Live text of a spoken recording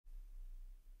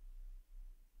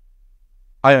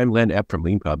Hi, I'm Leanpub from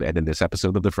Leanpub, and in this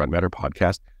episode of the Front Matter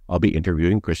podcast, I'll be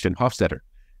interviewing Christian Hofstetter.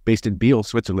 Based in Biel,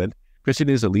 Switzerland, Christian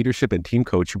is a leadership and team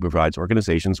coach who provides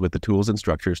organizations with the tools and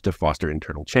structures to foster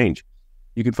internal change.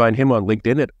 You can find him on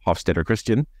LinkedIn at Hofstetter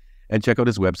Christian, and check out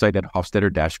his website at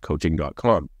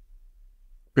hofstetter-coaching.com.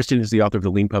 Christian is the author of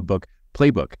the Leanpub book,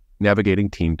 Playbook, Navigating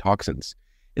Team Toxins.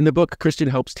 In the book, Christian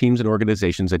helps teams and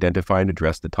organizations identify and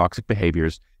address the toxic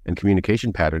behaviors and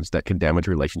communication patterns that can damage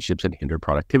relationships and hinder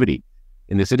productivity.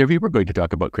 In this interview, we're going to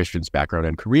talk about Christian's background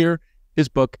and career, his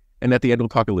book, and at the end, we'll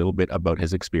talk a little bit about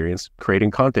his experience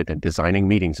creating content and designing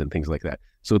meetings and things like that.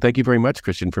 So thank you very much,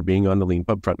 Christian, for being on the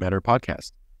Leanpub Front Matter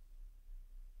podcast.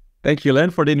 Thank you, Len,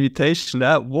 for the invitation.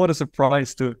 What a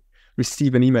surprise to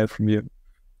receive an email from you.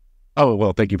 Oh,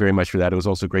 well, thank you very much for that. It was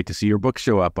also great to see your book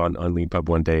show up on Leanpub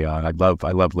one day. I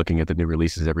love looking at the new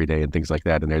releases every day and things like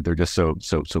that. And they're just so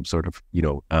sort of,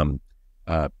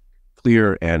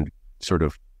 clear and sort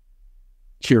of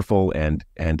cheerful and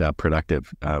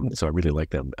productive. So I really like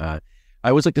them. I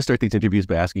always like to start these interviews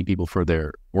by asking people for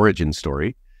their origin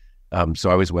story.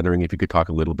 So I was wondering if you could talk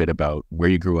a little bit about where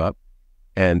you grew up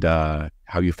and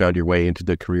how you found your way into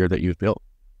the career that you've built.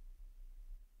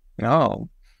 Oh,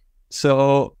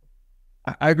 so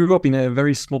I grew up in a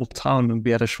very small town, and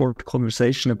we had a short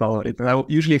conversation about it. And I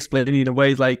usually explain it in a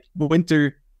way like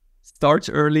winter starts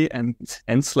early and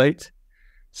ends late.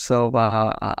 So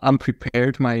I'm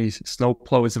prepared. My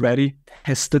snowplow is ready,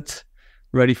 tested,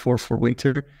 ready for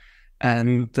winter.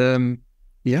 And my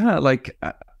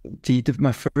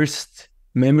first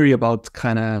memory about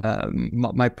kind of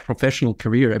my professional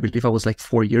career, I believe I was like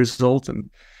 4 years old, and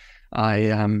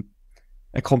I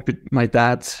accompanied my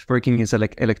dad working as an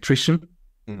electrician.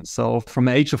 So from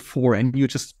the age of 4, and you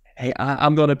just, hey,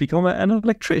 I'm going to become an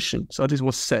electrician. So this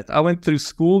was set. I went through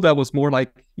school that was more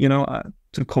like,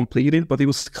 to complete it, but it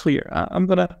was clear. I'm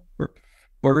going to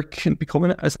work and become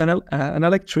an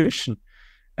electrician.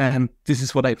 And this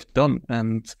is what I've done.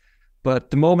 But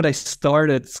the moment I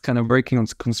started kind of working on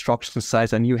the construction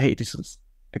site, I knew, hey, this is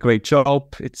a great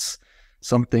job. It's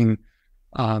something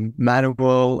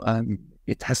manual.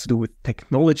 It has to do with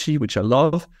technology, which I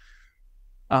love.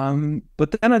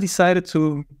 But then I decided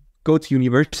to go to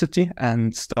university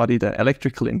and study the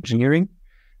electrical engineering.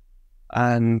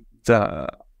 And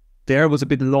there was a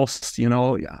bit lost, you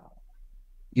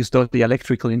study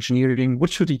electrical engineering. What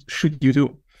should you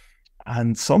do?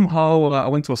 And somehow I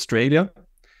went to Australia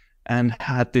and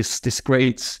had this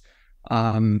great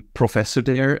professor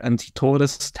there, and he taught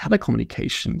us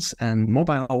telecommunications and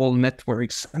mobile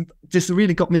networks. And this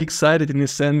really got me excited in a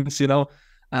sense,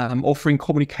 offering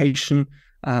communication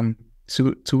to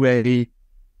a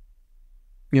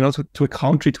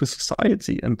country, to a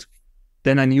society. And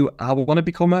then I knew I want to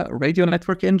become a radio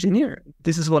network engineer.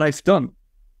 This is what I've done.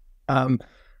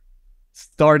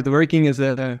 Started working as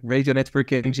a radio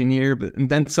network engineer,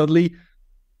 and then suddenly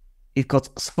it got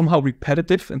somehow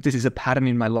repetitive. And this is a pattern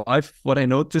in my life. What I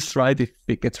noticed, right, if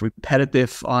it gets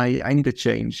repetitive, I need a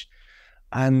change.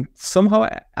 And somehow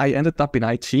I ended up in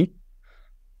IT.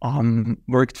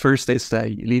 Worked first as a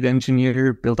lead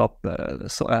engineer, built up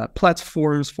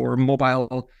platforms for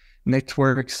mobile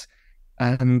networks,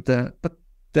 and but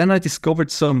then I discovered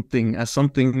something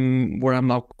where I'm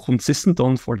now consistent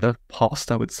on for the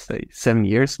past, I would say, 7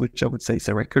 years, which I would say is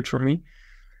a record for me,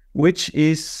 which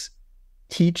is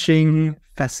teaching,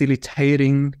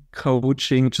 facilitating,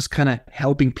 coaching, just kind of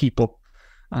helping people.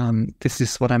 This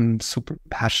is what I'm super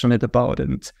passionate about,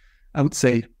 and I would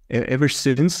say ever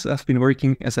since I've been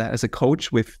working as a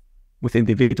coach with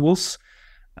individuals,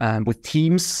 with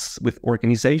teams, with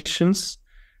organizations,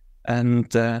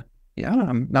 and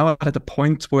I'm now at a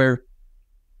point where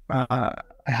I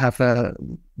have a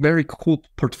very cool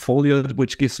portfolio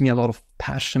which gives me a lot of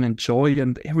passion and joy,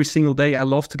 and every single day I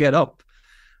love to get up,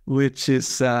 which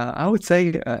is I would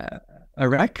say a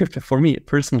record for me, a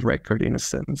personal record in a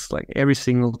sense. Like every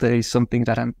single day is something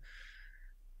that I'm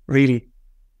really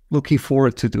looking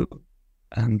forward to do.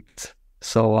 And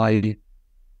so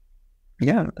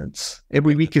it's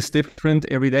every week is different,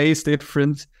 every day is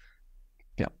different.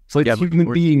 Yeah. So it's human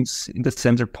beings in the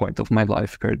center point of my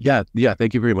life, Kurt. Yeah.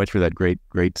 Thank you very much for that great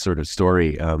sort of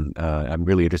story. I'm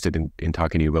really interested in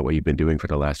talking to you about what you've been doing for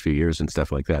the last few years and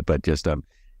stuff like that. But just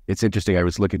it's interesting. I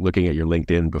was looking at your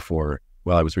LinkedIn before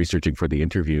while I was researching for the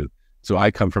interview. So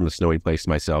I come from a snowy place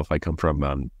myself. I come from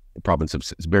the province of,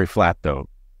 it's very flat though.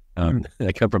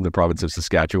 I come from the province of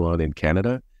Saskatchewan in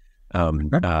Canada.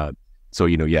 So,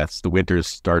 yes, the winters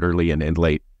start early and end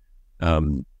late.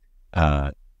 Minus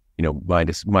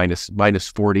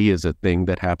 40 is a thing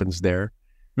that happens there.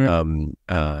 And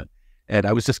I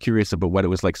was just curious about what it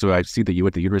was like. So I see that you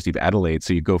went to the University of Adelaide.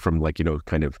 So you go from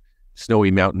kind of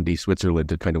snowy mountainy Switzerland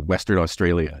to kind of Western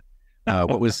Australia.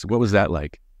 What was that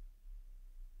like?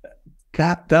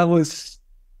 That was,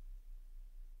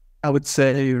 I would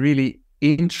say, really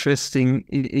interesting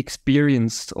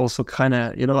experience. Also, kind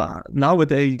of,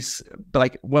 nowadays,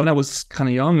 like when I was kind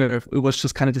of younger, it was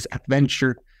just kind of this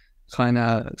adventure, kind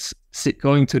of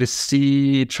going to the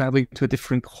sea, traveling to a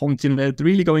different continent,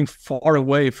 really going far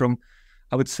away from,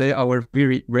 I would say, our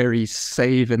very, very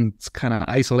safe and kind of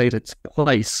isolated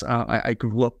place I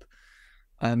grew up.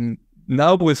 And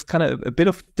now with kind of a bit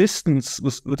of distance,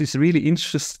 what is really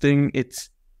interesting, it's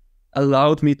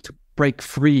allowed me to break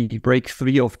free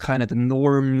of kind of the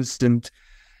norms and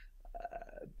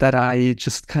that I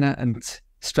just kind of, and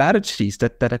strategies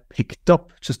that I picked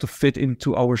up just to fit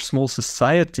into our small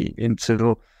society,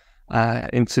 into I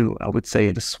would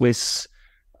say the Swiss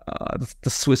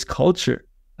culture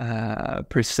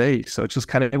per se. So it just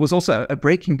kind of, it was also a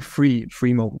breaking free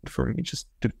moment for me, just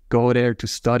to go there to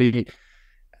study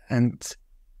and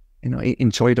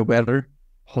enjoy the weather,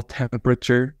 hot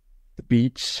temperature, the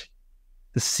beach,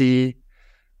 the sea,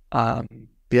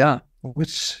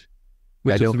 which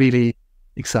is really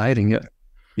exciting.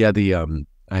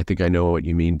 I think I know what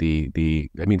you mean.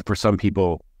 I mean, for some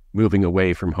people, moving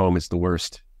away from home is the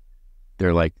worst.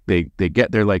 They're like, they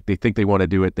get there, like they think they want to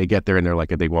do it, they get there and they're like,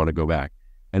 they want to go back.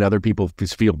 And other people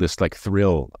just feel this like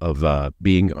thrill of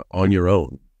being on your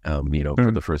own,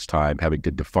 for the first time, having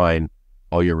to define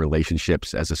all your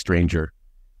relationships as a stranger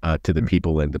to the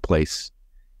people and the place,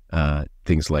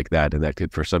 things like that. And that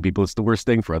could, for some people, it's the worst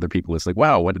thing. For other people, it's like,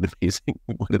 wow, what an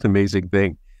amazing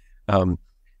thing.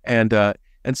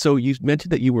 And so you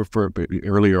mentioned that you were,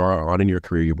 earlier on in your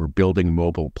career, you were building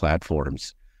mobile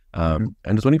platforms. And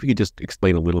I was wondering if you could just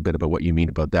explain a little bit about what you mean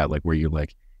about that, like where you're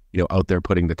like, out there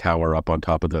putting the tower up on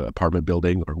top of the apartment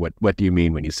building, or what do you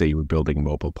mean when you say you were building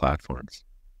mobile platforms?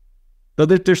 So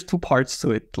there's two parts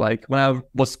to it. Like when I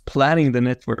was planning the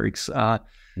networks, I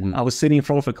was sitting in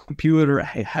front of a computer,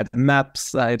 I had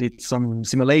maps, I did some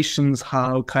simulations,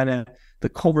 how kind of the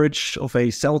coverage of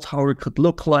a cell tower could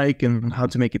look like and how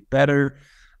to make it better.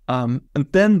 And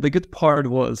then the good part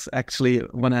was actually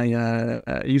when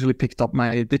I usually picked up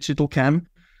my digital cam.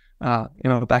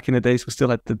 Back in the days, we still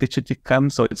had the digital cam,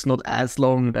 so it's not as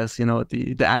long as,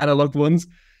 the analog ones.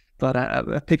 But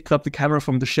I picked up the camera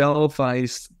from the shelf. I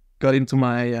got into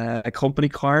my company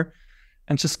car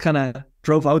and just kind of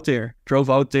drove out there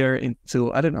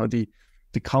into, I don't know, the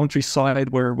countryside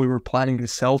where we were planning the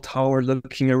cell tower,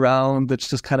 looking around. It's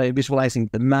just kind of visualizing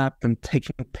the map and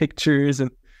taking pictures and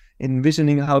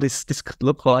envisioning how this could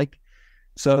look like.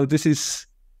 So these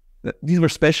were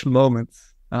special moments.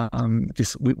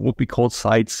 This what we call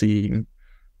sightseeing.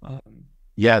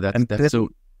 That's so.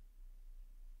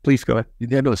 Please go ahead.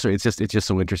 Yeah, no, sorry. It's just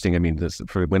so interesting. I mean,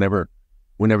 for whenever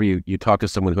you talk to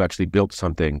someone who actually built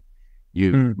something,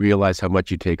 you realize how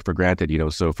much you take for granted.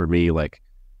 So for me, like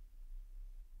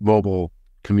mobile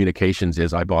communications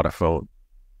is I bought a phone,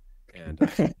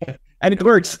 and and it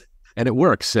works. And it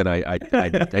works, and I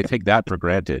take that for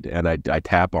granted, and I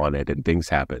tap on it, and things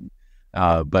happen.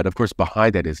 But of course,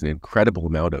 behind that is an incredible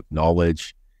amount of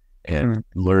knowledge and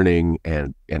learning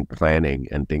and planning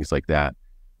and things like that.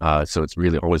 So it's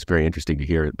really always very interesting to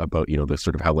hear about, the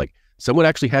sort of how like someone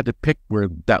actually had to pick where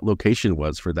that location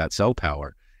was for that cell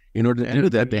tower. In order to do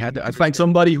that, they had to find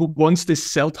somebody who wants this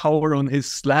cell tower on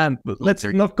his land. But let's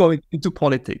not go into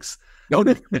politics. No.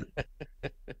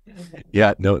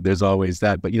 Yeah, no, there's always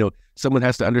that. But, someone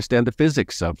has to understand the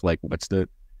physics of like, what's the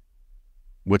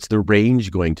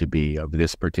range going to be of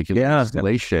this particular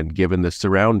installation, given the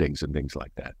surroundings and things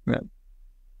like that.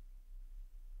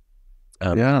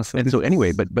 So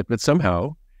anyway, but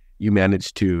somehow you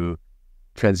managed to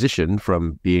transition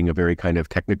from being a very kind of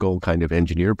technical kind of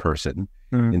engineer person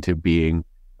into being,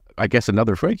 I guess,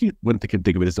 another, you wouldn't think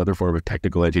of it as another form of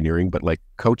technical engineering, but like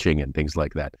coaching and things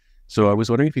like that. So I was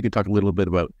wondering if you could talk a little bit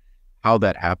about how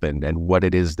that happened and what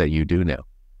it is that you do now.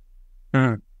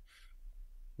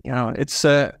 It's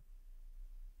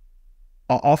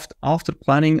after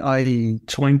planning, I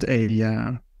joined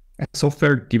a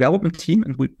software development team,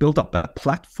 and we built up a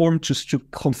platform just to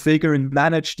configure and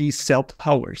manage these cell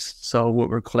towers. So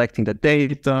we're collecting the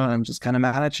data and just kind of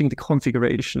managing the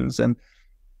configurations. And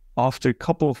after a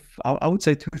couple of, I would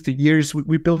say 2-3 years,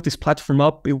 we built this platform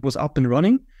up. It was up and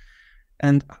running.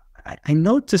 And I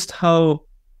noticed how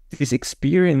this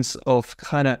experience of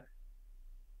kind of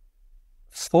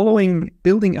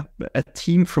building up a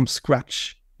team from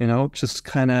scratch, just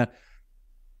kind of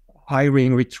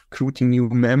hiring, recruiting new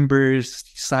members,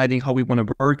 deciding how we want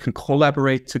to work and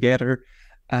collaborate together,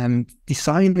 and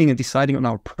deciding on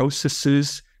our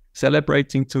processes,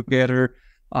 celebrating together,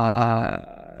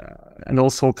 and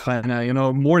also kind of, you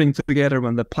know, mourning together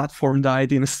when the platform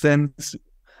died in a sense,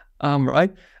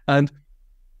 right? And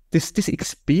this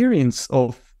experience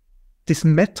of this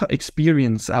meta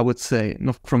experience, I would say,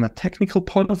 not from a technical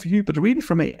point of view, but really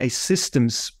from a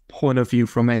systems point of view,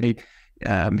 from a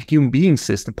human being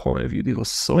system point of view, it was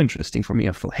so interesting for me.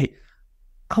 I thought, hey,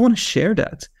 I want to share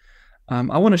that.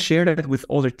 I want to share that with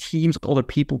other teams, other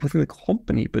people within the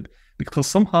company, but because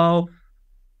somehow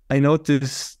I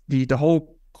noticed the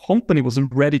whole company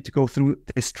wasn't ready to go through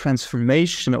this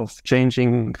transformation of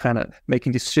changing, kind of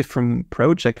making this shift from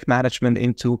project management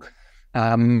into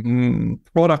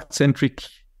product-centric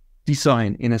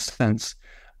design in a sense.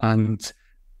 And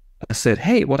I said,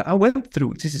 hey, what I went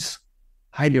through, this is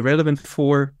highly relevant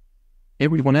for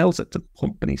everyone else at the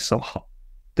company. So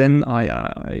then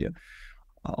I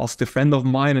asked a friend of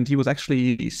mine, and he was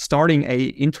actually starting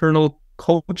a internal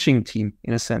coaching team,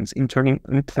 in a sense,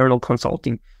 internal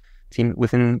consulting team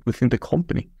within the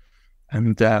company.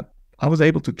 And I was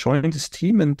able to join this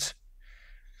team, and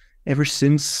ever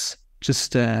since,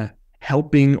 just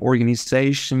helping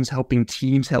organizations, helping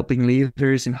teams, helping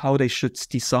leaders in how they should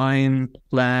design,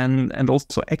 plan, and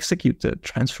also execute the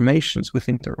transformations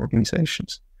within their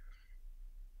organizations.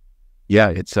 Yeah,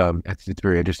 it's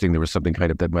very interesting. There was something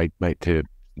kind of that might to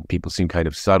people seem kind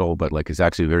of subtle, but like it's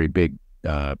actually a very big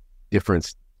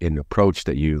difference in approach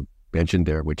that you mentioned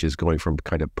there, which is going from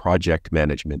kind of project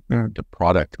management to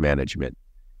product management.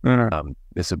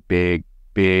 It's a big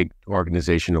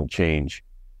organizational change,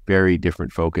 very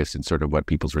different focus in sort of what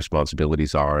people's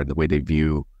responsibilities are and the way they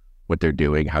view what they're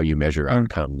doing, how you measure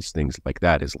outcomes, things like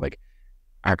that is like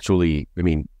actually, I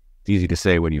mean, it's easy to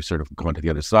say when you've sort of gone to the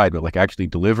other side, but like actually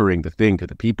delivering the thing to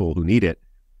the people who need it.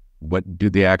 What do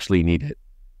they actually need it?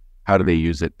 How do they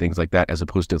use it? Things like that, as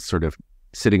opposed to sort of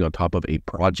sitting on top of a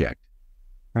project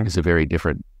is a very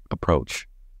different approach.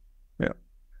 Yeah.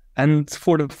 And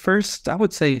for the first, I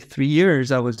would say 3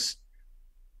 years, I would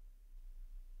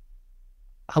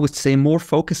say more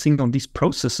focusing on these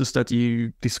processes that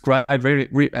you describe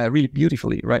really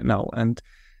beautifully right now. And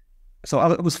so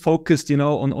I was focused, you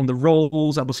know, on the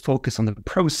roles. I was focused on the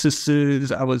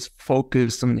processes. I was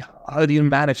focused on how do you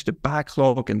manage the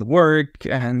backlog and the work,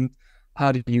 and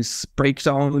how do you break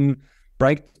down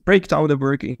the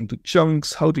work into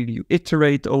chunks. How do you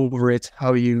iterate over it?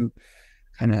 How you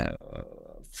kind of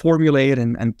formulate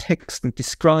and text and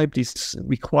describe these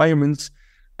requirements.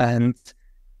 But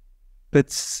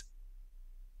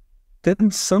then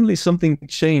suddenly something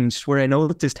changed where I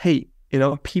noticed, hey, you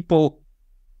know, people.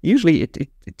 Usually it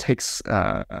takes,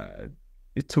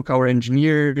 it took our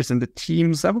engineers and the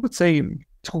teams, I would say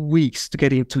 2 weeks to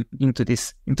get into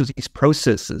these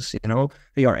processes. You know,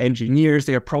 they are engineers,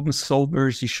 they are problem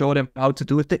solvers. You show them how to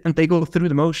do it, and they go through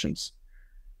the motions.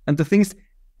 And the things,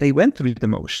 they went through the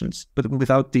motions, but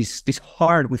without this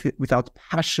heart, without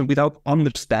passion, without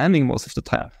understanding most of the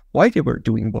time why they were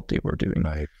doing what they were doing.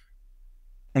 Right.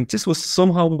 And this was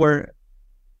somehow where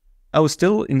I was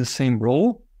still in the same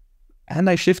role. And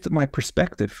I shifted my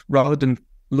perspective rather than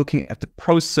looking at the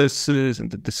processes and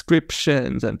the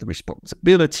descriptions and the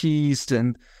responsibilities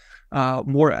and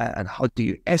more at how do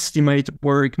you estimate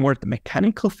work, more at the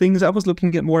mechanical things. I was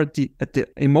looking at more at the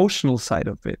emotional side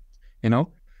of it. You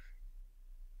know,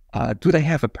 do they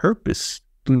have a purpose?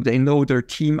 Do they know their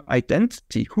team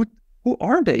identity? Who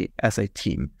are they as a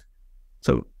team?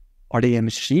 So are they a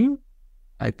machine?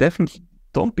 I definitely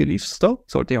don't believe so.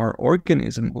 So they are an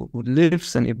organism who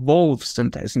lives and evolves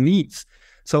and has needs.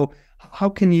 So how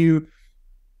can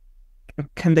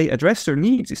they address their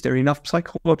needs? Is there enough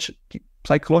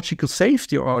psychological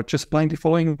safety, or just blindly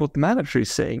following what the manager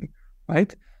is saying,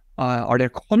 right? Are there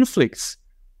conflicts?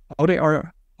 How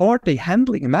are they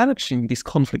handling and managing these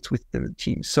conflicts within the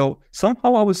team? So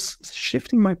somehow I was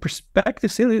shifting my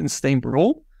perspective, still in the same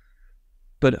role,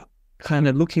 but kind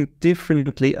of looking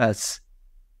differently at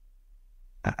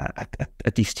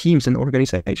these teams and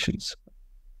organizations.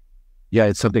 Yeah,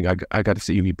 it's something I got to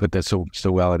see you put that so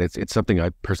well, and it's something I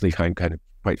personally find kind of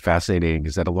quite fascinating.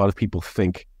 Is that a lot of people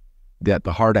think that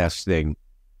the hard-ass thing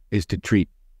is to treat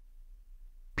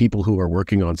people who are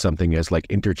working on something as like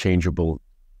interchangeable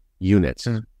units,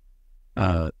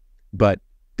 but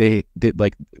they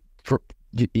like for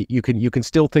you can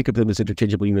still think of them as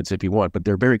interchangeable units if you want, but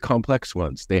they're very complex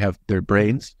ones. They have their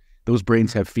brains; those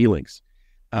brains have feelings.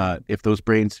 If those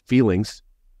brains' feelings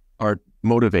are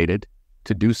motivated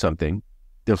to do something,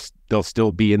 they'll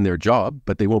still be in their job,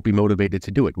 but they won't be motivated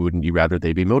to do it. Wouldn't you rather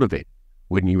they be motivated?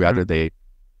 Wouldn't you rather they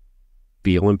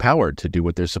feel empowered to do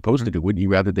what they're supposed to do? Wouldn't you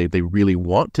rather they really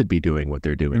want to be doing what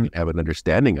they're doing and have an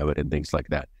understanding of it and things like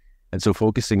that? And so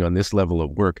focusing on this level of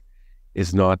work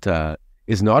is not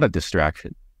is not a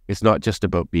distraction. It's not just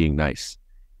about being nice.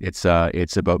 It's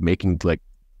about making, like,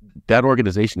 that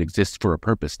organization exists for a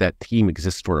purpose. That team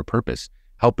exists for a purpose.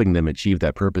 Helping them achieve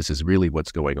that purpose is really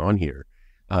what's going on here.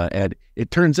 And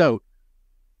it turns out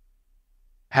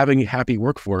having a happy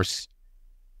workforce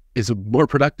is a more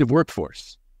productive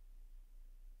workforce.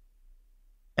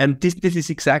 And this is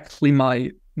exactly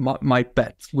my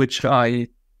bet, which I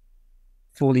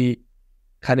fully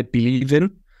kind of believe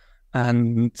in.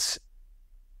 And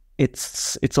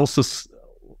it's also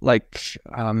like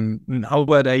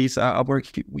nowadays I work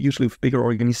usually with bigger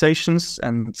organizations,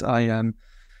 and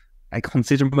I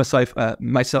consider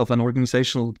myself an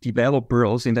organizational developer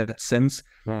also in that sense.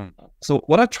 So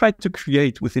what I tried to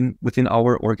create within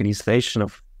our organization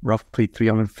of roughly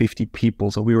 350 people,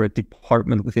 so we were a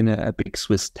department within a big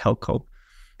Swiss telco.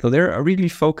 So they're really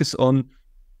focused on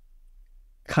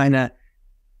kind of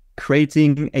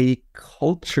creating a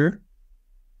culture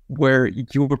where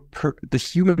the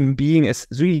human being is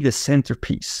really the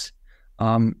centerpiece,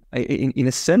 in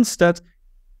a sense that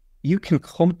you can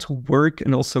come to work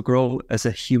and also grow as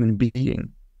a human being,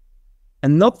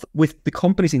 and not with the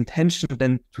company's intention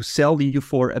then to sell you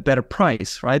for a better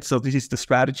price, right? So this is the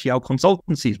strategy how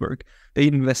consultancies work. They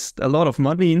invest a lot of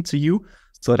money into you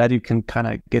so that you can kind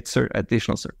of get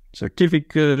additional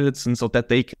certificates, and so that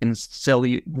they can sell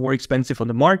you more expensive on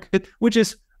the market, which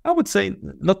is, I would say,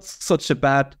 not such a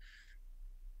bad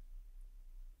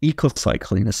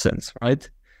eco-cycle in a sense, right?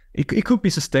 It could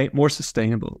be more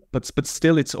sustainable, but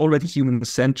still it's already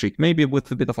human-centric, maybe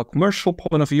with a bit of a commercial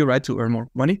point of view, right, to earn more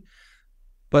money.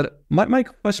 But my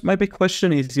big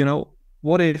question is,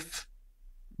 what if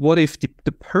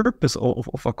the purpose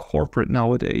of a corporate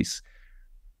nowadays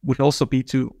would also be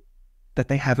that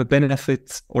they have a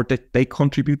benefit, or that they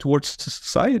contribute towards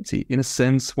society, in a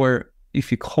sense where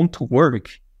if you come to work,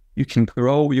 you can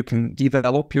grow, you can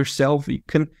develop yourself, you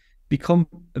can become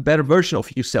a better version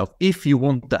of yourself if you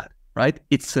want that, right?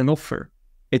 It's an offer.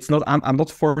 It's not, I'm not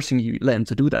forcing you, Len,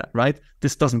 to do that, right?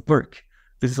 This doesn't work.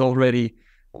 This is already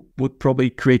would probably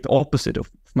create the opposite of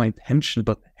my intention.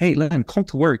 But hey, Len, come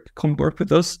work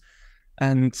with us,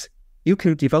 and you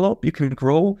can develop, you can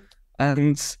grow,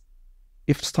 and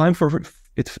if it's time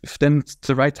if then it's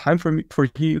the right time for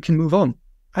you, you can move on.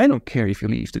 I don't care if you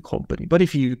leave the company, but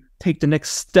if you take the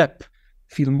next step,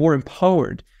 feel more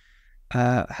empowered,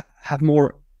 have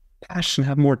more passion,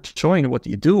 have more joy in what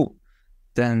you do,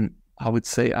 then I would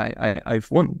say I've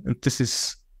won. And this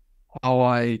is how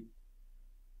I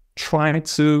try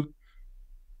to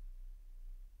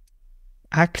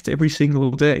act every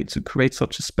single day to create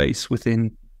such a space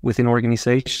within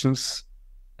organizations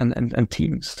and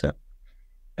teams. Yeah.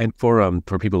 And for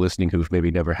people listening who've maybe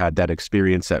never had that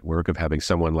experience at work of having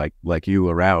someone like you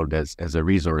around as a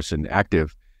resource and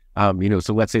active,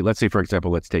 so let's say for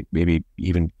example, let's take maybe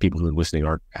even people who are listening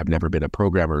have never been a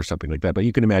programmer or something like that, but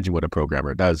you can imagine what a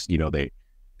programmer does.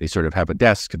 They sort of have a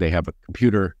desk, they have a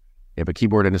computer, they have a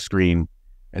keyboard and a screen,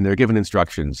 and they're given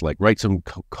instructions like write some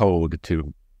code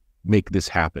to make this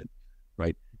happen,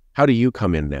 right? How do you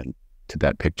come in then to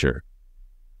that picture?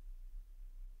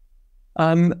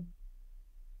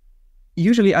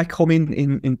 Usually I come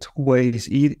in two ways.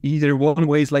 Either one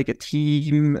way is like a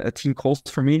team calls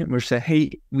for me and we say,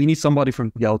 hey, we need somebody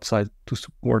from the outside to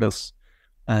support us.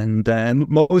 And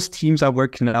most teams I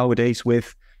work nowadays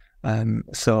with,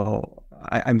 so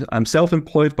I'm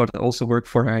self-employed, but I also work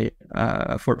for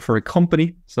a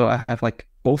company. So I have like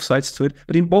both sides to it.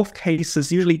 But in both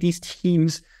cases, usually these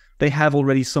teams, they have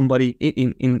already somebody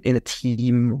in a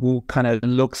team who kind of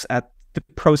looks at the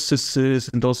processes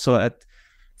and also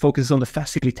focuses on the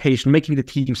facilitation, making the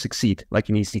team succeed, like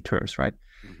in easy terms, right?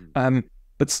 Mm-hmm.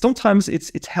 But sometimes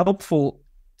it's helpful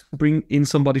to bring in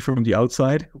somebody from the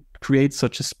outside who creates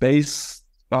such a space.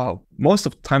 Most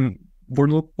of the time,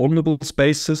 vulnerable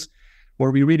spaces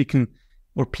where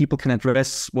where people can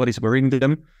address what is worrying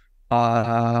them.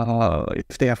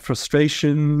 If they have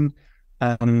frustration,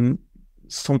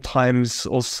 sometimes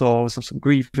also some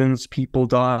grievance, people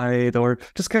died, or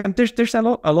just kind of, there's a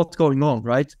lot going on,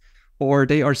 right? Or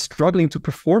they are struggling to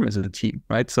perform as a team,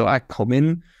 right? So I come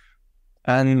in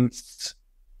and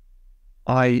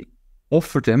I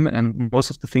offer them, and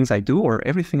most of the things I do, or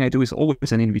everything I do, is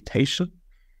always an invitation.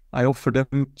 I offer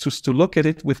them just to look at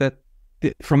it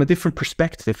from a different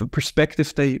perspective, a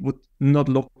perspective they would not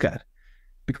look at.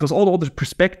 Because all other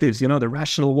perspectives, the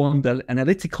rational one, the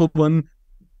analytical one,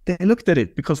 they looked at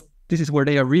it because this is where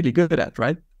they are really good at,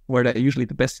 right? Where they're usually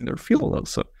the best in their field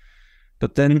also.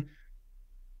 But then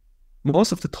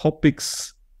most of the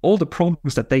topics, all the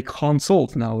problems that they can't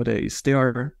solve nowadays, they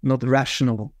are not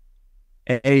rational.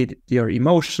 They are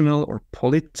emotional or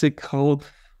political,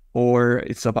 or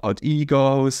it's about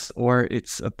egos, or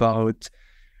it's about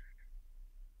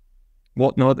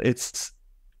whatnot. It's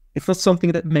not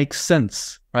something that makes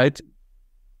sense, right?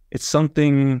 It's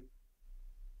something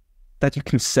that you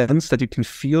can sense, that you can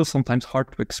feel, sometimes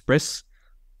hard to express,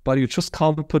 but you just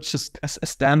can't put just a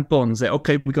stamp on and say,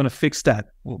 okay, we're going to fix that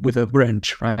with a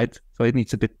wrench, right? So it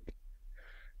needs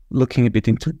looking a bit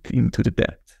into the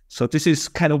depth. So this is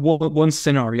kind of one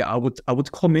scenario I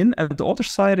would come in. And the other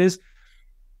side is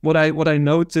what I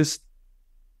noticed,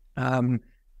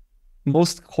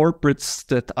 most corporates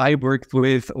that I worked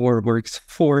with or works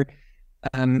for,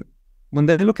 when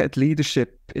they look at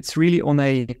leadership, it's really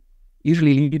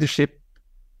usually leadership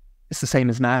is the same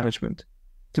as management.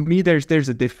 To me, there's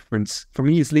a difference. For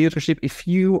me, it's leadership. If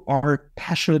you are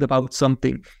passionate about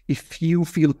something, if you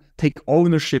take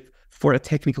ownership for a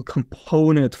technical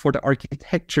component, for the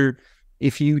architecture,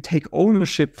 if you take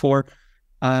ownership for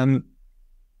I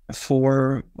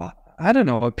don't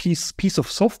know, a piece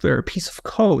of software, a piece of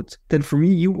code, then for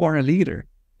me, you are a leader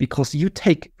because you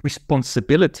take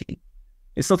responsibility.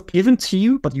 It's not given to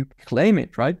you, but you claim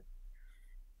it, right?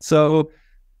 So,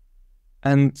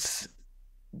 and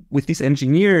with these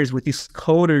engineers, with these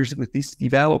coders, with these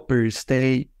developers,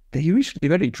 they're usually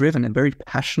very driven and very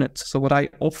passionate. So what I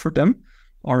offer them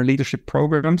are leadership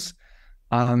programs,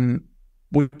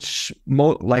 which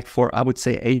I would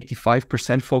say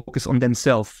 85% focus on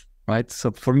themselves, right?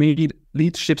 So for me,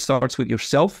 leadership starts with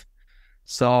yourself.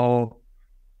 So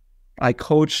I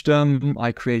coach them,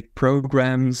 I create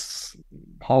programs,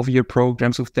 half-year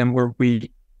programs with them where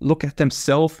we look at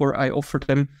themselves, where I offer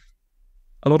them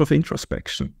a lot of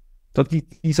introspection. So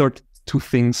these are two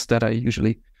things that I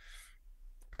usually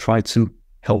try to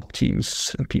help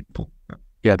teams and people.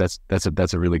 Yeah, that's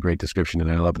a really great description,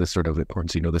 and I love this sort of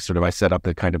importance. This sort of, I set up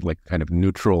the kind of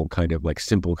neutral, kind of like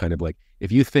simple, kind of like,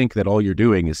 if you think that all you're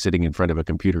doing is sitting in front of a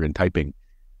computer and typing,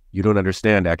 you don't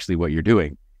understand actually what you're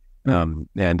doing.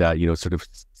 Sort of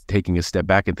taking a step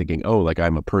back and thinking, oh, like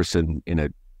I'm a person in a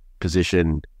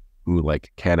position who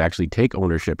like can actually take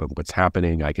ownership of what's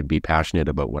happening. I can be passionate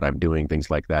about what I'm doing, things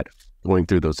like that. Going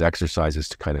through those exercises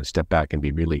to kind of step back and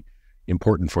be really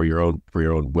important for your own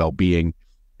well-being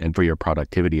and for your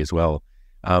productivity as well.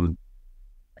 The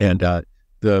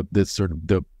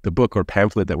book or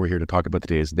pamphlet that we're here to talk about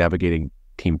today is Navigating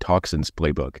Team Toxins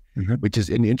Playbook, which is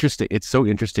it's so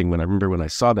interesting when I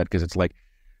saw that, because it's like,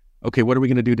 okay, what are we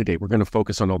going to do today? We're going to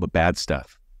focus on all the bad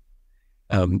stuff.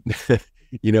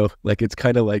 Like it's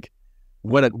kind of like,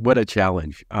 what a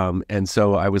challenge. And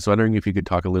so I was wondering if you could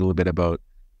talk a little bit about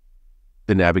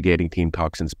the Navigating Team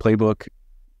Toxins Playbook,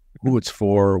 who it's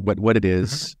for, what it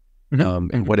is,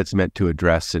 and what it's meant to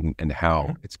address, and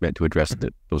how it's meant to address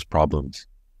those problems.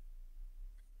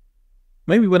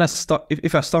 Maybe when I start,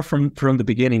 if I start from the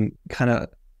beginning, kind of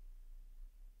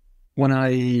when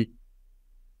a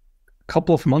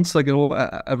couple of months ago,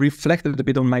 I reflected a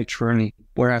bit on my journey,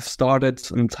 where I've started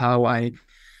and how I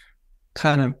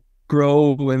kind of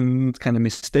grow and kind of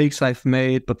mistakes I've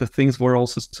made, but the things were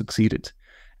also succeeded.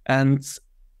 And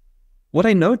what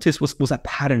I noticed was a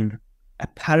pattern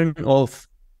of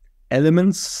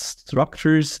elements,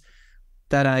 structures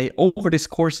that I, over this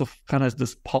course of kind of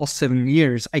this past 7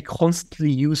 years, I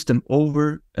constantly used them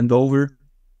over and over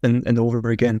and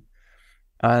over again.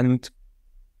 And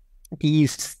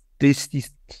these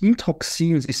team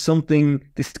toxins is something,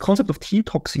 this concept of team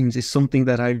toxins is something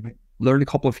that I learned a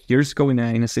couple of years ago in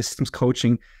a systems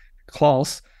coaching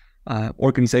class,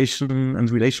 organization and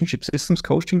relationship systems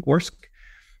coaching course.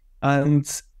 And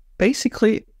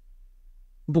basically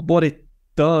what it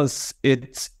does,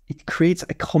 it creates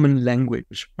a common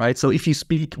language, right? So if you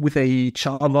speak with a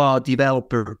Java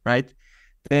developer, right,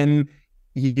 then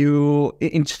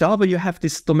in Java, you have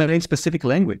this domain-specific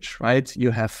language, right?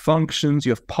 You have functions,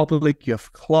 you have public, you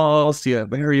have class, you have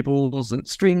variables and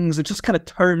strings, and just kind of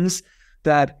terms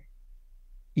that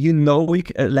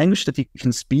a language that you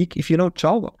can speak if you know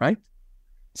Java, right?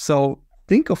 So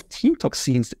think of team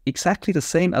toxins exactly the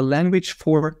same, a language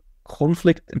for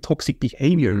conflict and toxic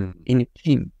behavior in a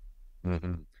team.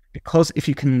 Because if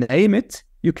you can name it,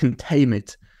 you can tame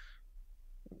it.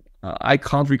 I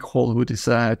can't recall who this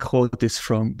quote is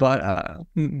from, but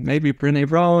maybe Brené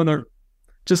Brown, or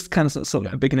just kind of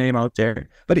a big name out there.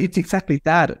 But it's exactly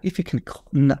that. If you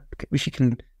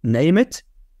can name it,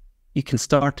 you can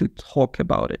start to talk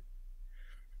about it.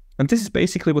 And this is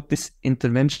basically what this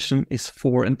intervention is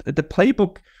for. And the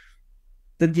playbook,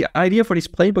 the idea for this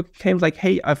playbook came like,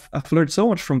 hey, I've learned so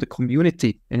much from the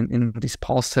community in these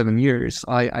past 7 years.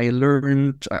 I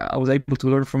was able to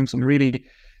learn from some really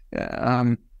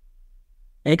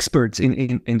experts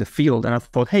in the field, and I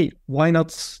thought, hey, why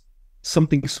not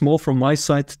something small from my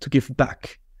side to give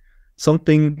back.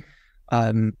 Something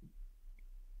in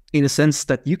a sense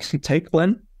that you can take,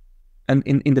 Glenn, and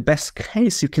in the best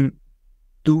case, you can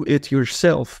do it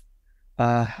yourself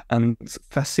and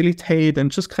facilitate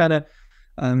and just kind of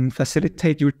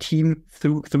facilitate your team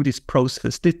through this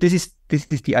process. This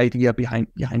is the idea behind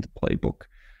the playbook.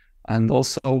 And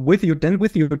also with your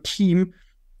team,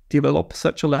 develop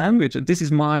such a language. And this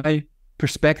is my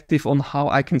perspective on how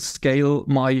I can scale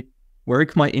my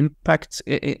work, my impact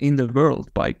in the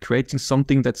world by creating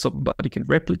something that somebody can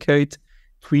replicate,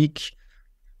 tweak,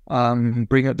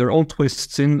 bring out their own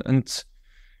twists in, and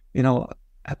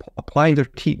applying their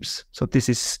teams. So this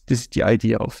is the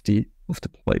idea of the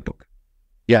playbook.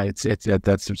 Yeah,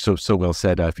 that's so well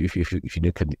said. If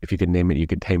you can name it, you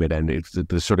can tame it, and it's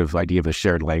the sort of idea of a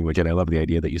shared language. And I love the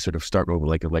idea that you sort of start over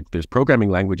like there's programming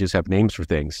languages have names for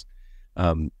things.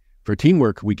 For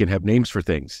teamwork, we can have names for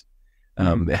things,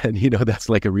 and that's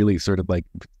like a really sort of like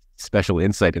special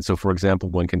insight. And so, for example,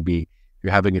 one can be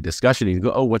you're having a discussion, and you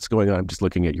go, "Oh, what's going on?" I'm just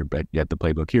looking at the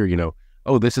playbook here.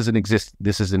 Oh, this is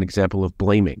an example of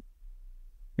blaming,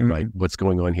 right? What's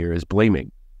going on here is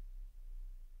blaming.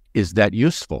 Is that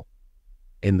useful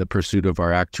in the pursuit of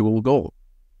our actual goal,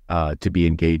 to be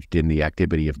engaged in the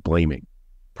activity of blaming?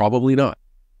 Probably not.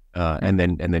 And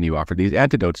then you offer these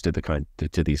antidotes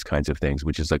to these kinds of things,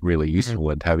 which is like really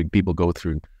useful. And having people go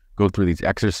through these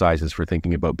exercises for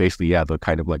thinking about basically, the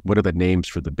kind of like, what are the names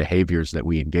for the behaviors that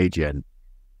we engage in?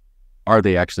 Are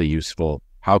they actually useful?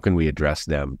 How can we address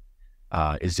them?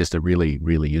 Is just a really,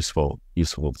 really useful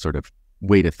sort of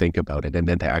way to think about it. And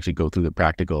then to actually go through the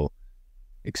practical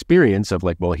experience of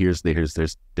like, well,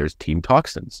 there's team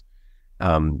toxins.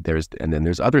 And then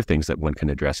there's other things that one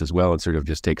can address as well, and sort of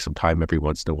just take some time every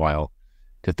once in a while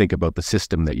to think about the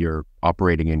system that you're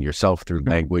operating in yourself through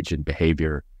language and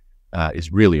behavior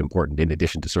is really important, in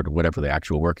addition to sort of whatever the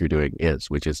actual work you're doing is,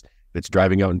 which is if it's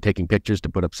driving out and taking pictures to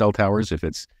put up cell towers, if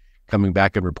it's coming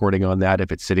back and reporting on that,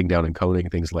 if it's sitting down and coding,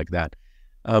 things like that.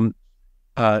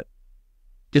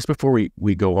 Just before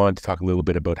we go on to talk a little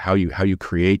bit about how you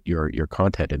create your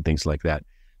content and things like that.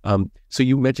 So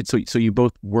you mentioned, so you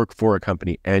both work for a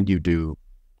company and you do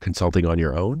consulting on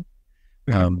your own.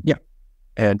 Yeah.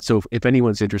 And so if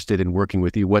anyone's interested in working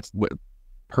with you, what's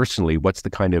the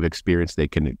kind of experience they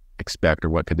can expect, or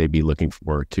what could they be looking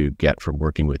for to get from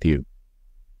working with you?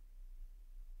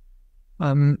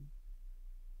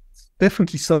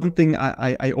 Definitely something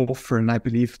I offer, and I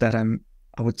believe that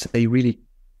I would say really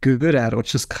good at, or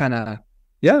just kind of,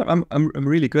 I'm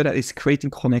really good at, is creating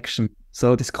connection.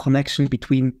 So this connection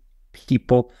between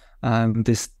people,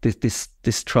 this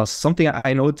trust. Something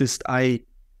I noticed, I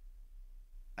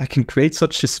can create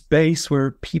such a space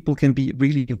where people can be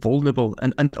really vulnerable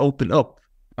and open up,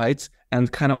 right?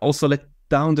 And kind of also let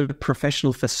down their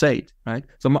professional facade, right?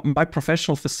 So my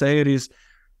professional facade is,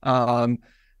 I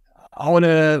want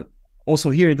to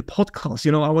also here in the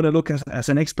podcast, I want to look as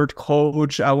an expert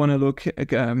coach. I want to look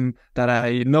that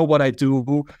I know what I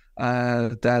do,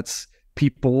 that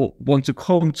people want to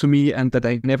come to me, and that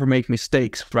I never make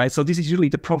mistakes, right? So this is usually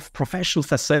the professional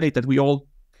facade that we all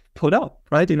put up,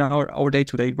 right, in our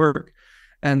day-to-day work.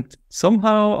 And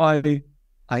somehow I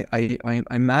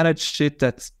managed it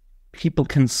that people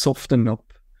can soften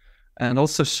up and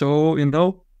also show,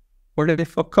 where they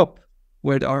fuck up,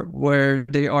 where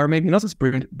they are maybe not as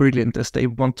brilliant as they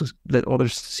want to let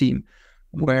others seem,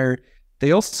 where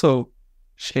they also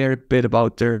share a bit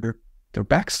about their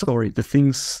backstory, the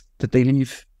things that they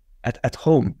leave at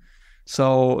home.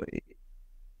 So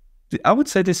I would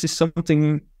say this is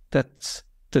something that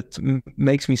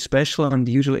makes me special,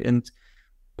 and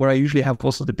where I usually have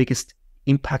also the biggest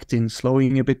impact in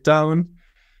slowing a bit down,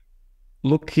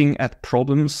 looking at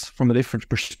problems from a different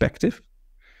perspective,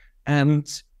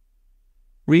 and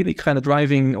really kind of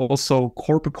driving also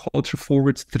corporate culture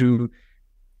forward through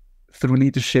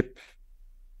leadership.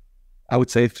 I would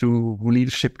say through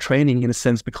leadership training, in a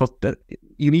sense, because that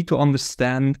you need to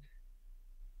understand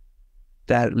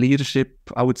that leadership,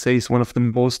 I would say, is one of the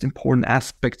most important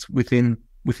aspects within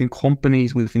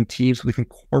companies, within teams, within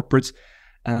corporates,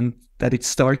 and that it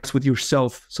starts with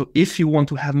yourself. So if you want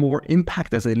to have more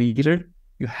impact as a leader,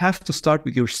 you have to start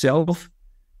with yourself,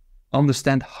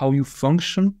 understand how you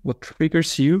function, what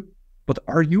triggers you, what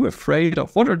are you afraid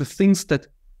of, what are the things that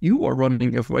you are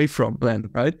running away from then,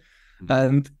 right?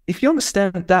 And if you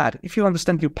understand that, if you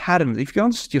understand your patterns, if you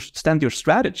understand your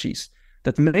strategies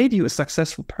that made you a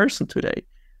successful person today,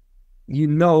 you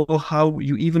know how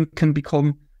you even can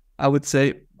become, I would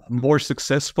say, more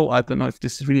successful. I don't know if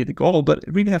this is really the goal, but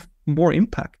really have more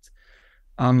impact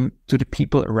to the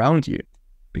people around you,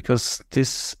 because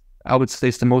this I would say,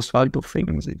 is the most valuable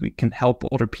thing. Is if we can help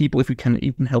other people, if we can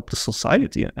even help the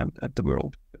society and the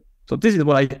world. So this is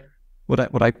what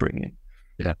I bring in.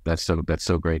 Yeah, that's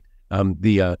so great.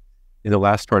 In the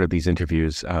last part of these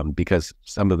interviews, because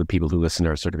some of the people who listen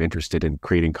are sort of interested in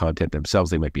creating content themselves,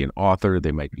 they might be an author,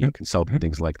 they might be a consultant,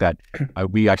 things like that.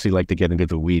 We actually like to get into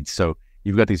the weeds. So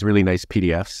you've got these really nice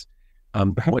PDFs.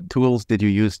 What tools did you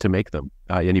use to make them?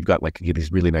 And you've got like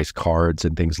these really nice cards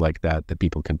and things like that that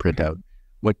people can print out.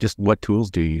 What tools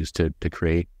do you use to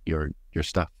create your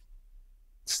stuff?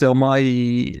 So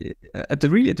at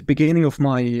the beginning of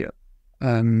my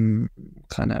kind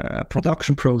of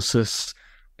production process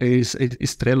is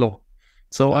Trello.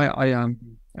 So I am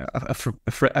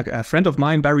a friend of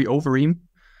mine, Barry Overeem.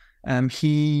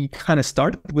 He kind of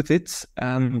started with it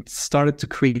and started to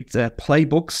create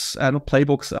playbooks, not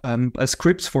playbooks,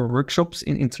 scripts for workshops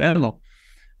in Trello.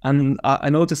 And I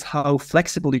noticed how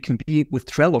flexible you can be with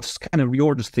Trello. Just kind of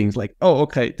reorders things like, oh,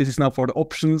 okay, this is now for the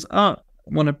options. I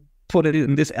want to put it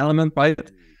in this element,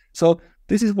 right? So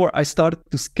this is where I started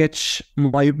to sketch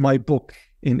my book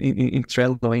in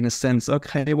Trello, in a sense.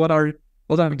 Okay, what are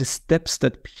the steps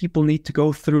that people need to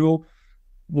go through?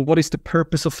 What is the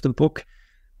purpose of the book,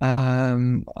 of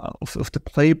the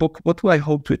playbook? What do I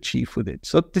hope to achieve with it?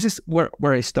 So this is where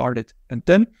I started. And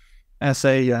then as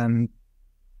a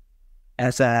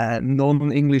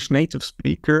non-English native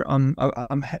speaker,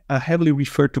 I'm heavily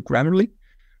referred to Grammarly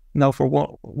now for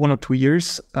one or 2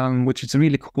 years, which is a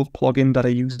really cool plugin that I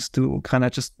use to kind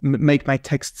of just make my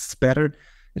texts better.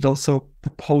 It also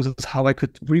proposes how I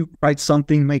could rewrite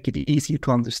something, make it easier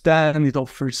to understand. It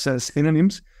offers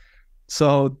synonyms.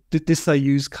 So this I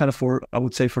use kind of for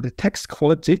the text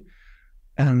quality,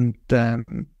 and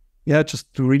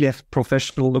just to really have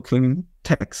professional looking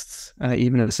texts,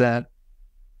 even as not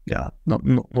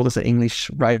as an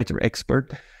English writer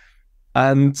expert.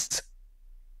 And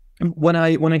when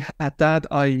I had that,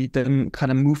 I then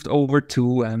kind of moved over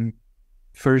to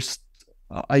first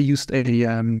I used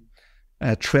a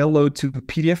Trello to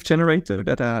PDF generator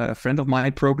that a friend of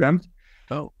mine programmed.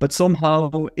 Oh, but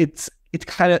somehow it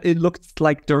looked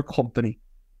like their company.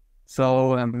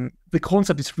 So the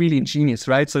concept is really ingenious,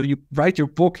 right? So you write your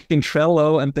book in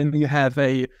Trello, and then you have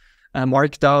a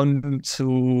markdown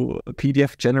to a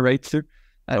PDF generator.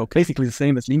 Basically the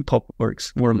same as Leanpub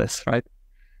works, more or less, right?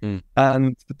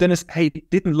 And then it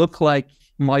didn't look like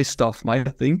my stuff, my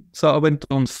thing. So I went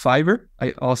on Fiverr.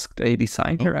 I asked a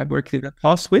designer I worked in the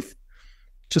past with,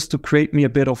 just to create me a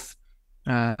bit of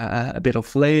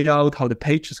layout, how the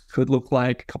pages could look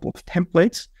like, a couple of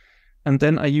templates. And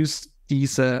then I used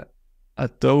these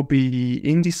Adobe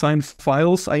InDesign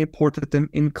files. I imported them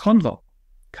in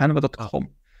canva.com,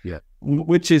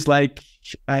 which is like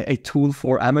a tool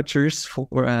for amateurs for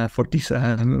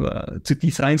to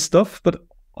design stuff. But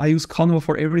I use Canva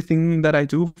for everything that I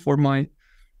do for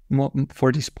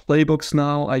these playbooks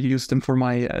now. I use them for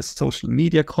my social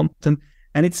media content,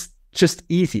 and it's just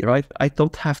easy, right? I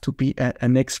don't have to be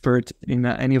an expert in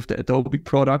any of the Adobe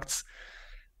products,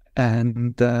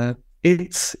 and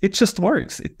it just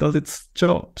works. It does its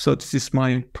job. So this is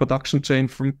my production chain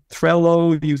from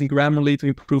Trello, using Grammarly to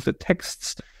improve the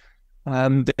texts,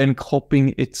 and then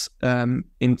copying it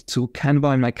into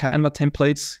Canva in my Canva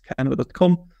templates,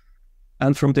 canva.com,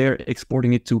 and from there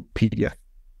exporting it to PDF.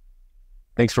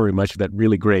 Thanks very much for that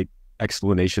really great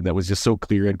explanation. That was just so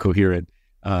clear and coherent.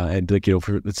 And like,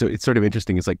 so it's sort of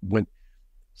interesting. It's like when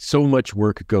so much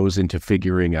work goes into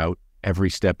figuring out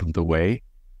every step of the way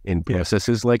in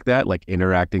processes like that, like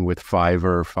interacting with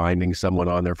Fiverr, finding someone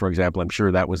on there, for example. I'm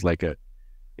sure that was like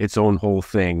its own whole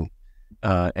thing.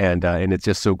 And it's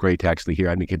just so great to actually hear.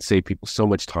 I mean, it can save people so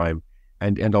much time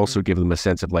and also give them a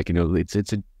sense of like,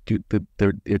 it's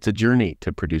a journey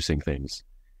to producing things.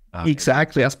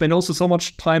 Exactly. I spent also so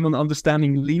much time on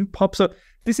understanding Leanpub. So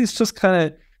this is just kind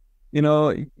of,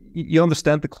 you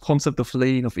understand the concept of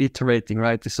lean, of iterating,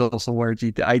 right? This is also where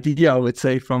the idea, I would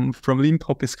say, from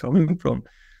Leanpub is coming from.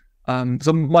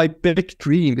 So my big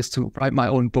dream is to write my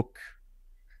own book.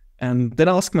 And then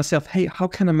I ask myself, hey, how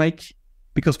can I make,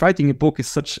 because writing a book is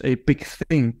such a big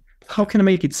thing, how can I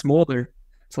make it smaller?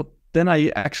 So then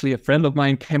a friend of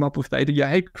mine came up with the idea,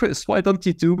 hey, Chris, why don't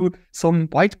you do some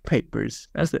white papers?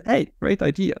 I said, hey, great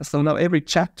idea. So now every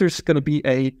chapter is going to be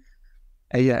a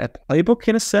playbook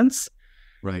in a sense.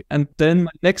 Right. And then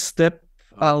my next step,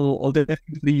 I'll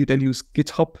definitely then use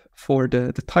GitHub for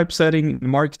the typesetting,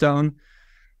 Markdown,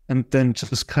 and then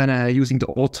just kind of using the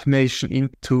automation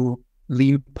into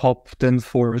Leanpub then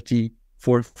for the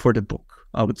book,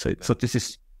 I would say. So this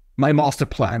is my master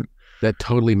plan. That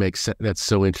totally makes sense. That's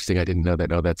so interesting. I didn't know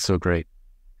that. Oh, that's so great.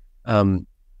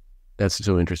 That's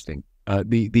so interesting.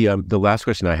 The last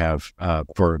question I have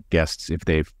for guests, if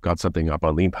they've got something up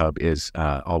on Leanpub, is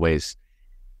always,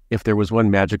 if there was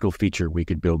one magical feature we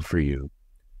could build for you,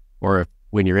 or if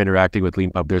when you're interacting with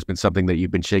Leanpub, there's been something that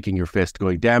you've been shaking your fist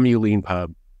going, damn you,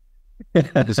 Leanpub.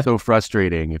 It's so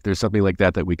frustrating. If there's something like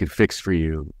that that we could fix for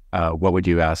you, what would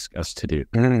you ask us to do?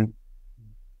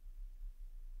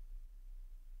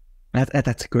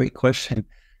 That's a great question.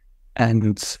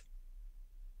 And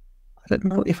I don't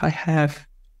know if I have.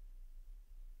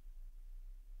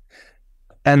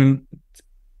 And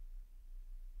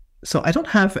so I don't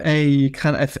have a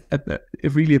kind of a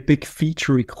really a big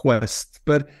feature request,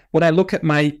 but when I look at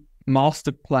my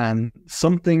master plan,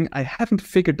 something I haven't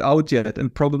figured out yet,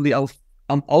 and probably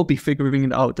I'll be figuring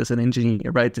it out as an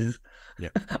engineer, right? Yeah.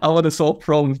 I want to solve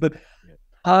problems, but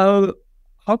how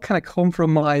can I come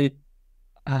from my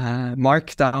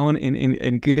markdown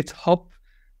in GitHub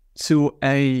to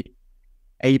a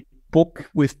book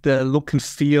with the look and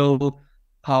feel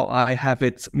how I have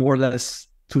it more or less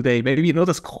today? Maybe not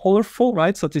as colorful,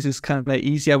 right? So this is kind of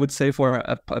easy, I would say, for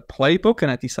a playbook, and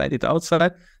I decided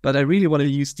outside, but I really want to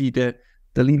use the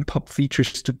Leanpub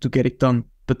features to get it done.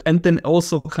 And then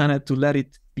also kind of to let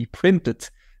it be printed,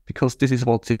 because this is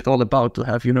what it's all about, to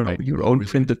have, right, your own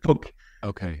printed book.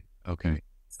 Okay.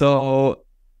 So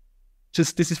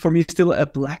just, this is for me still a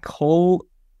black hole,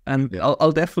 and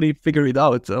I'll definitely figure it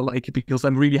out, because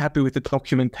I'm really happy with the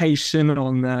documentation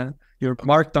on your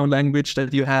markdown language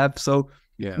that you have. So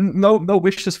no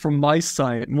wishes from my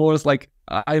side, more as like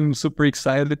I'm super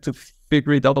excited to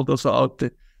figure it out, also out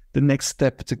the next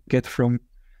step to get from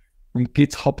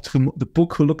GitHub to the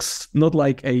book, who looks not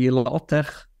like a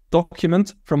LaTeX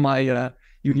document from my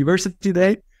university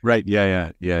day, right?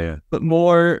 Yeah. But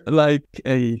more like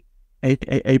a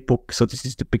book. So this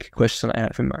is the big question I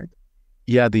have in mind.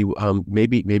 Yeah, the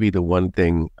maybe the one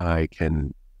thing I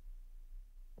can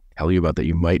tell you about that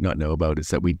you might not know about is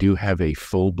that we do have a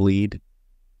full bleed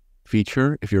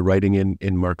feature if you're writing in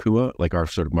Markua, like our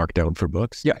sort of markdown for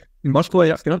books. Yeah, in Markua,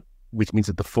 yeah. Which means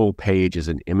that the full page is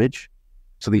an image.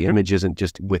 So the image isn't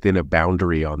just within a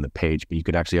boundary on the page, but you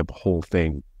could actually have the whole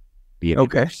thing be an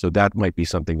image. So that might be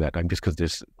something that I'm just, because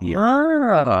there's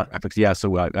graphics. Yeah,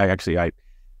 so I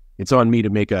it's on me to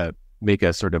make a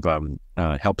sort of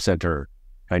help center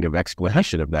kind of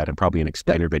explanation of that, and probably an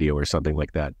explainer video or something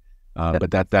like that.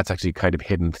 But that's actually kind of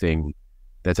hidden thing.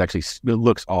 That's actually, it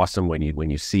looks awesome when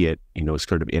you see it,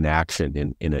 sort of in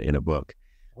action in a book.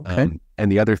 Okay.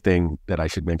 And the other thing that I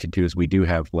should mention too is we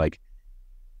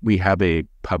have a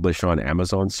publish on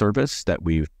Amazon service that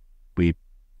we've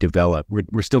developed.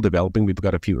 We're still developing. We've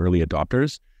got a few early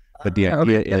adopters, but the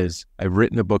idea is I've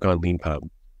written a book on Leanpub,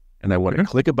 and I want to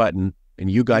click a button and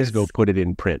you guys go put it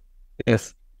in print.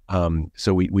 Yes.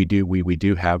 So we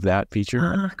do have that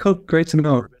feature. Cool. Great to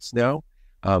know. Now,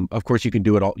 of course, you can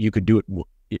do it all. You could do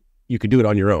it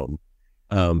on your own.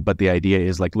 But the idea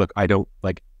is like, look,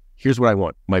 here's what I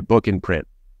want: my book in print.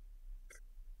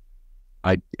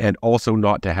 And also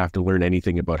not to have to learn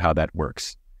anything about how that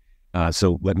works.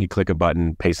 So let me click a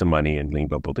button, pay some money, and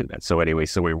Leanpub will do that. So anyway,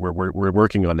 so we're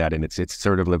working on that, and it's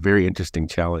sort of a very interesting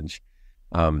challenge.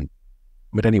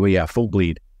 But anyway, yeah, full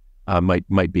bleed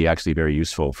might be actually very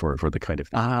useful for the kind of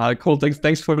thing. Cool.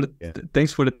 Thanks for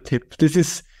the tip. This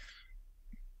is,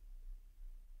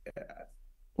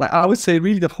 like, I would say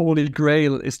really the holy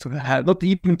grail is to have, not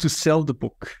even to sell the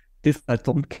book. This I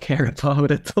don't care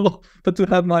about at all, but to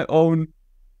have my own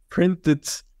printed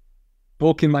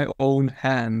book in my own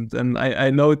hand. And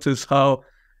I notice how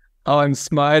I'm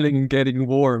smiling and getting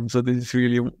warm. So this is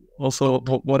really also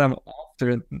what I'm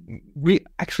after. And we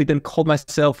actually then call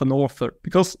myself an author,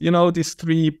 because, these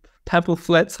 3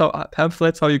 pamphlets,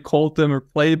 how you call them, or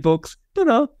playbooks,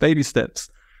 baby steps.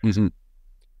 Mm-hmm.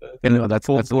 That's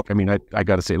I mean, I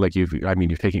got to say, like, you're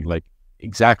taking like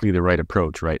exactly the right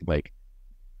approach, right? Like,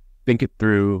 think it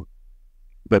through,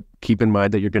 but keep in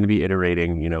mind that you're going to be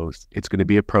iterating. It's going to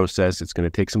be a process. It's going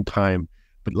to take some time,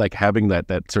 but like having that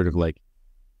sort of like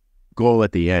goal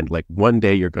at the end, like one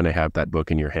day you're going to have that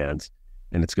book in your hands,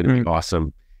 and it's going to be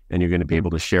awesome, and you're going to be able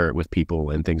to share it with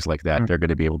people and things like that. They're going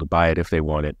to be able to buy it if they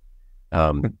want it.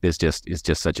 It's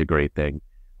just such a great thing.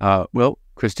 Well,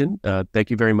 Christian, thank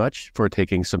you very much for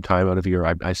taking some time out of your,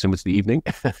 I assume it's the evening,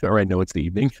 or I know it's the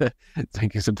evening,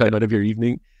 taking some time out of your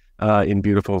evening in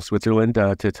beautiful Switzerland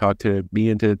to talk to me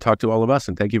and to talk to all of us.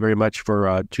 And thank you very much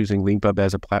for choosing Leanpub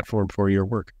as a platform for your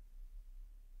work.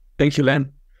 Thank you,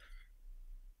 Len.